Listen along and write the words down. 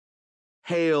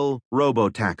Hail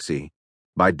Robo-Taxi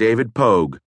by David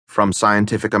Pogue from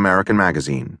Scientific American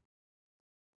Magazine.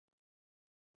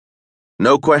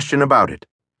 No question about it.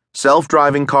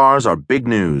 Self-driving cars are big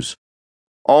news.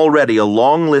 Already a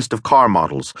long list of car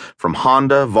models from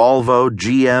Honda, Volvo,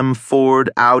 GM,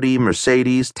 Ford, Audi,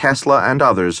 Mercedes, Tesla, and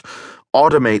others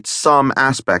automate some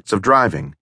aspects of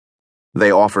driving.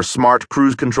 They offer smart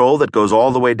cruise control that goes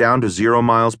all the way down to 0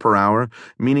 miles per hour,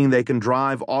 meaning they can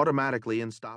drive automatically and stop